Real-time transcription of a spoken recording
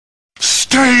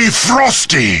Stay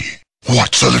frosty!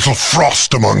 What's a little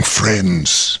frost among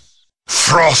friends?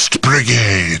 Frost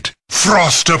Brigade,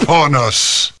 frost upon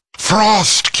us,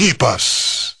 frost keep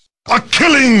us. A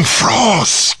killing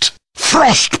frost,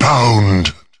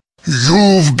 frostbound.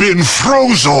 You've been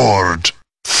frozord,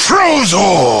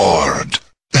 frozord.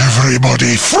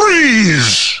 Everybody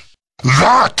freeze!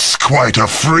 That's quite a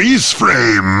freeze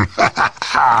frame.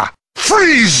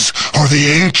 Freeze, or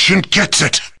the ancient gets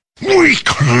it.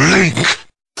 Weak link.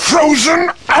 Frozen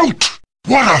out.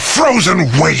 What a frozen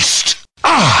waste.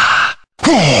 Ah!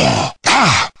 Oh!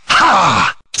 Ah!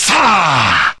 Ha!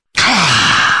 Sa!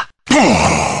 Ka!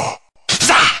 Oh!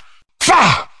 Za!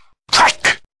 Fa!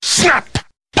 Crack! Snap!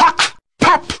 Puck!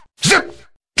 Pop! Zip!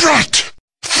 Drat!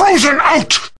 Frozen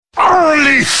out!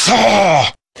 Early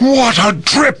thaw! What a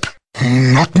drip!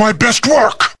 Not my best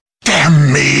work!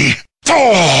 Damn me!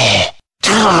 Thaw!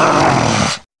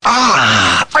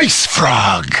 Ah! Ice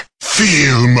frog!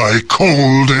 Feel my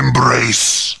cold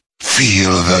embrace.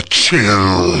 Feel the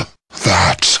chill.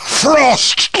 That's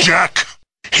frost, Jack.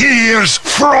 Here's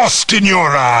frost in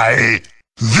your eye.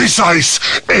 This ice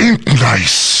ain't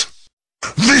nice.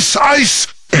 This ice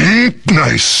ain't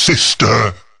nice,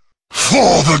 sister.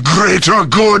 For the greater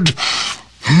good,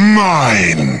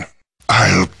 mine.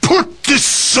 I'll put this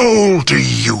soul to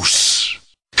use.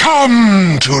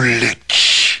 Come to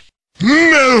Lich.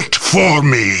 Melt for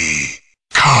me.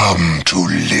 Come to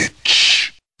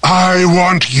Lich. I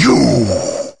want you.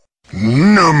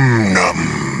 Num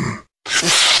num.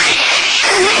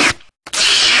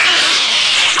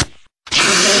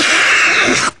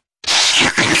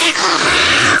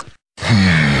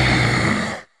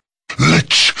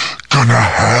 Lich gonna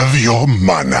have your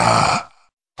mana.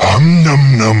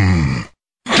 Num num.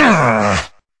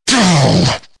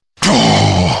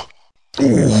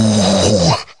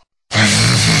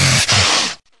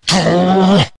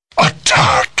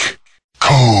 Attack.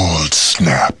 Cold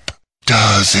snap.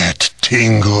 Does it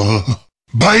tingle?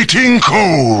 Biting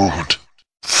cold.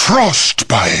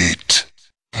 Frostbite.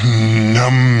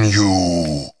 Numb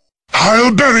you.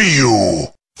 I'll bury you.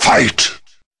 Fight.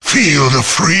 Feel the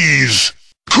freeze.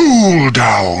 Cool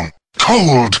down.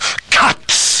 Cold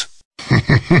cuts.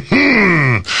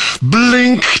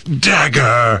 Blink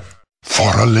dagger.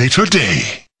 For a later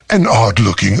day. An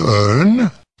odd-looking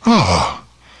urn. Ah,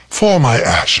 for my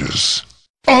ashes.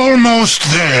 Almost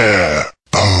there.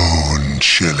 Bone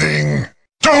chilling.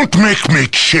 Don't make me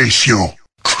chase you,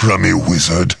 crummy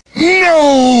wizard.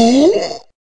 No!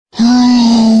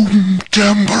 Room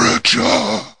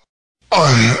temperature.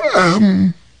 I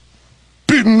am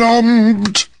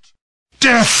benumbed.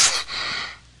 Death.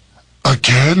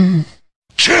 Again.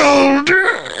 Chilled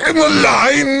in the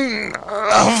line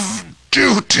of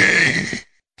duty.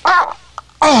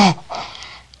 A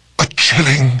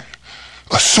chilling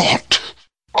assault.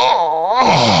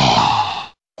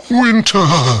 Winter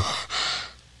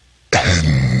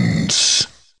ends.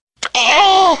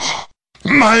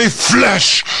 My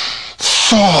flesh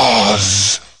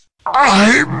thaws.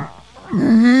 I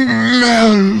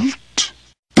melt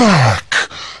back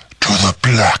to the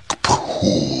black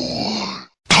pool.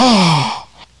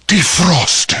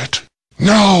 Defrosted.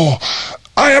 Now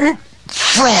I am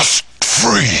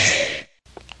frost-free.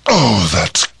 Oh,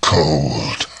 that's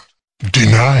cold.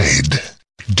 Denied.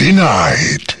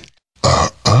 Denied.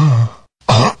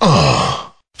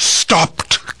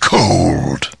 Stopped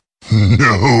cold.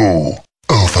 No.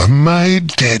 Over my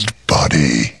dead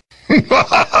body.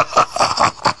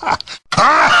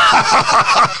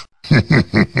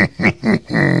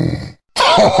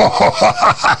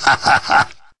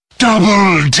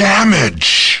 Double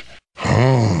damage.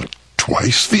 Oh,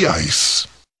 twice the ice.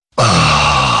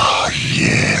 Ah,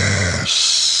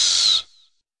 yes.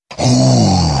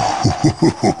 Oh,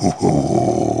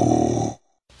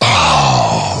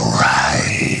 all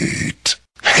right.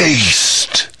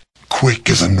 Haste, quick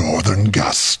as a northern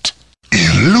gust.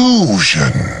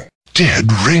 Illusion,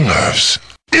 dead ringers.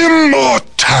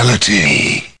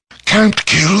 Immortality, can't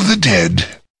kill the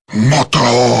dead.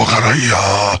 Moto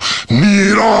garaya,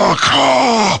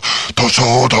 niraka,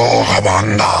 tosodo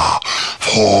gamanda,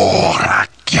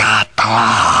 forakyata,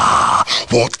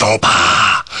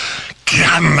 wotoba,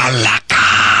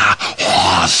 kyanalaka,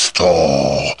 hosto,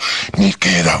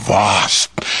 nikeda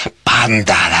wasp,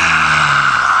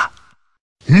 pandara.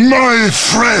 My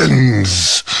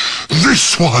friends,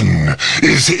 this one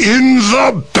is in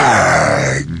the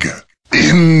bag.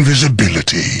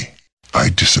 Invisibility. I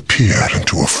disappear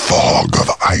into a fog of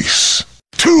ice.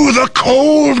 To the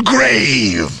cold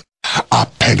grave. A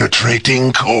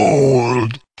penetrating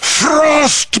cold.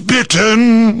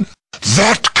 Frostbitten.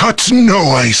 That cuts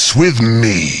no ice with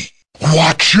me.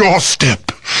 Watch your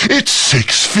step. It's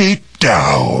 6 feet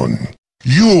down.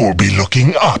 You'll be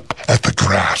looking up at the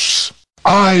grass.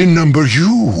 I number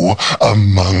you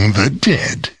among the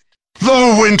dead.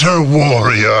 The Winter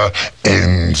Warrior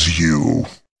ends you.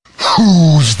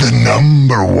 Who's the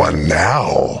number one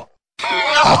now?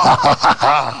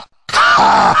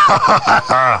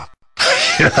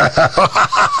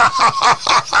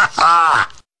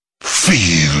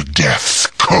 Feel death's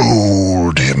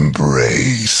cold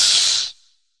embrace.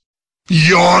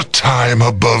 Your time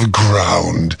above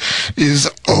ground is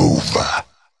over.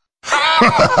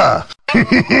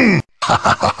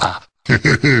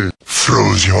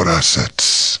 Froze your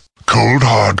assets. Cold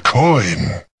hard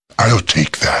coin. I'll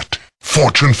take that.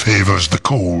 Fortune favors the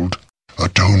cold. A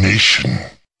donation.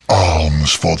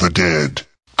 Alms for the dead.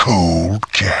 Cold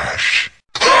cash.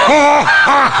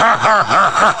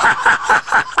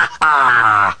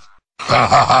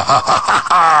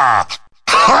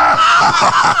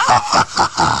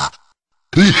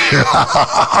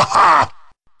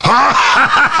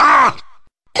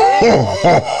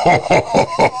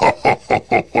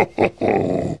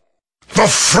 The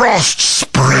frost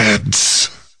spreads.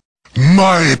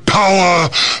 My power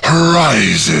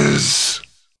rises.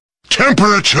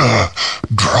 Temperature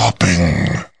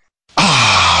dropping.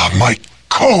 My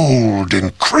cold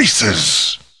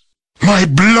increases. My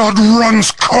blood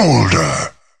runs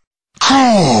colder.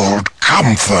 Cold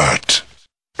comfort.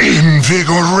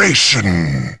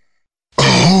 Invigoration.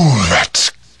 Oh,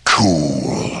 that's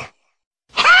cool.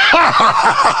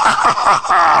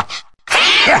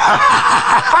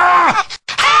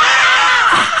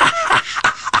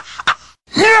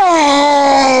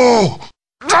 No!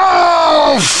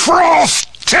 Oh,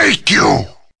 frost take you!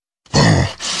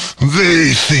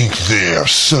 They think they're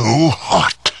so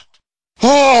hot.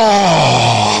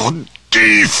 Oh,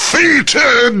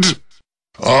 defeated!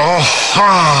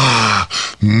 Aha!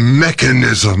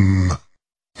 Mechanism!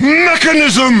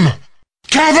 Mechanism!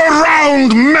 Gather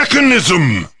round,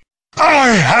 mechanism! I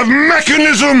have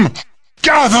mechanism!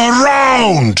 Gather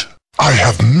round! I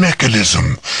have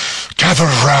mechanism! Gather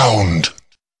round!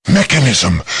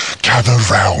 Mechanism, gather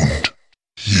round!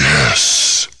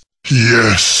 Yes,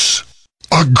 yes,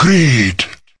 agreed,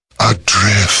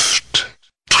 adrift,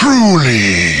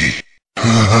 truly!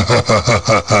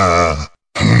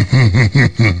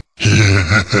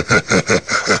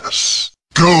 Yes,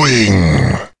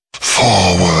 going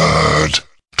forward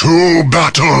to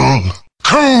battle,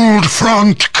 cold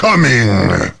front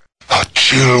coming, a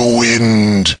chill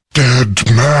wind,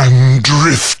 dead man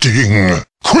drifting,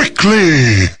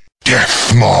 quickly,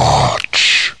 death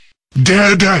march,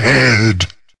 dead ahead,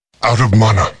 out of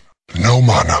mana, no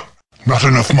mana, not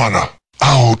enough mana,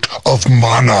 out of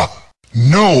mana,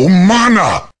 no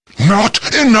mana, not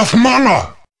enough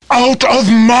mana, out of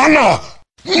mana,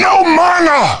 no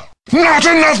mana, not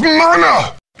enough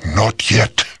mana, not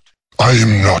yet, I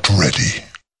am not ready,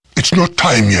 it's not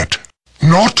time yet,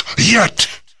 not yet,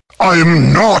 I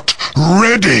am not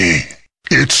ready,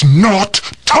 it's not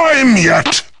time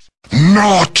yet,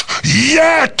 not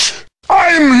yet,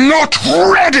 I'm not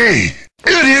ready,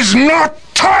 it is not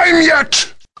time yet.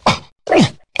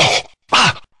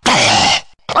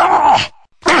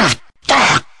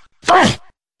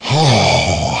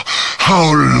 Oh,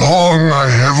 how long I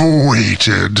have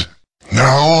waited.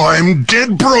 Now I'm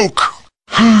dead broke.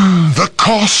 The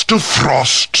cost of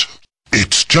frost.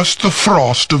 It's just the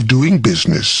frost of doing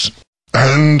business.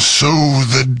 And so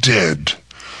the dead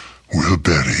will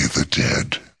bury the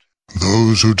dead.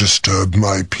 Those who disturb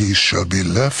my peace shall be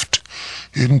left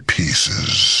in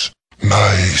pieces.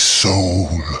 My soul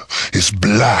is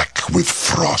black with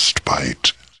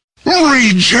frostbite.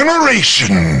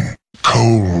 Regeneration!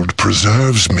 Cold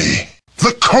preserves me.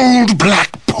 The cold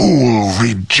black pool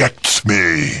rejects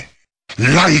me.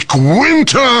 Like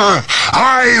winter,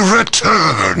 I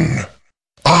return.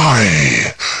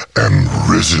 I am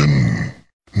risen.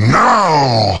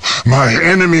 Now my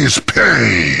enemies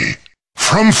pay.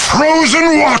 From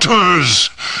frozen waters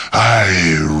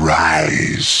I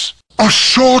rise. A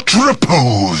short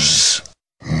repose.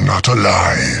 Not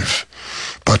alive,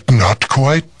 but not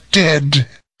quite dead.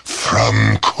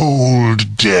 From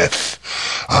cold death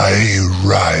I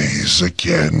rise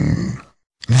again.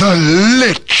 The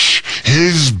Lich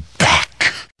is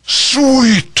back.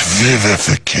 Sweet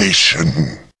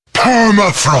vivification.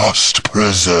 Permafrost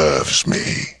preserves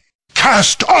me.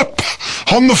 Cast up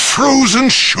on the frozen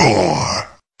shore.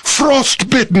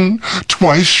 Frostbitten,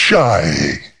 twice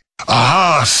shy.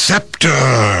 Ah,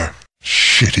 scepter.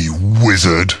 Shitty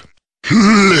wizard.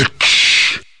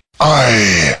 Lich.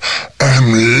 I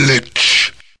am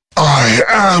Lich. I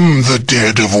am the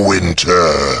dead of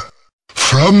winter.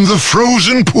 From the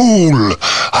frozen pool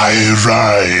I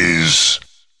rise.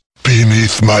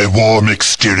 Beneath my warm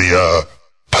exterior,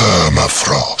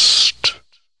 permafrost.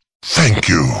 Thank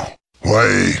you.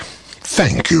 Why,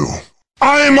 thank you.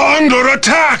 I'm under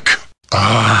attack!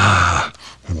 Ah,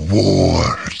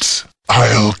 wards.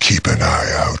 I'll keep an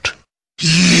eye out.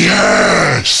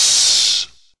 Yes!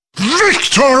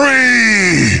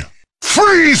 Victory!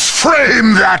 Freeze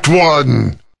frame that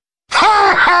one!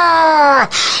 Ha ha!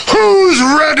 Who's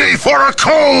ready for a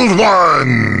cold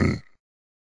one?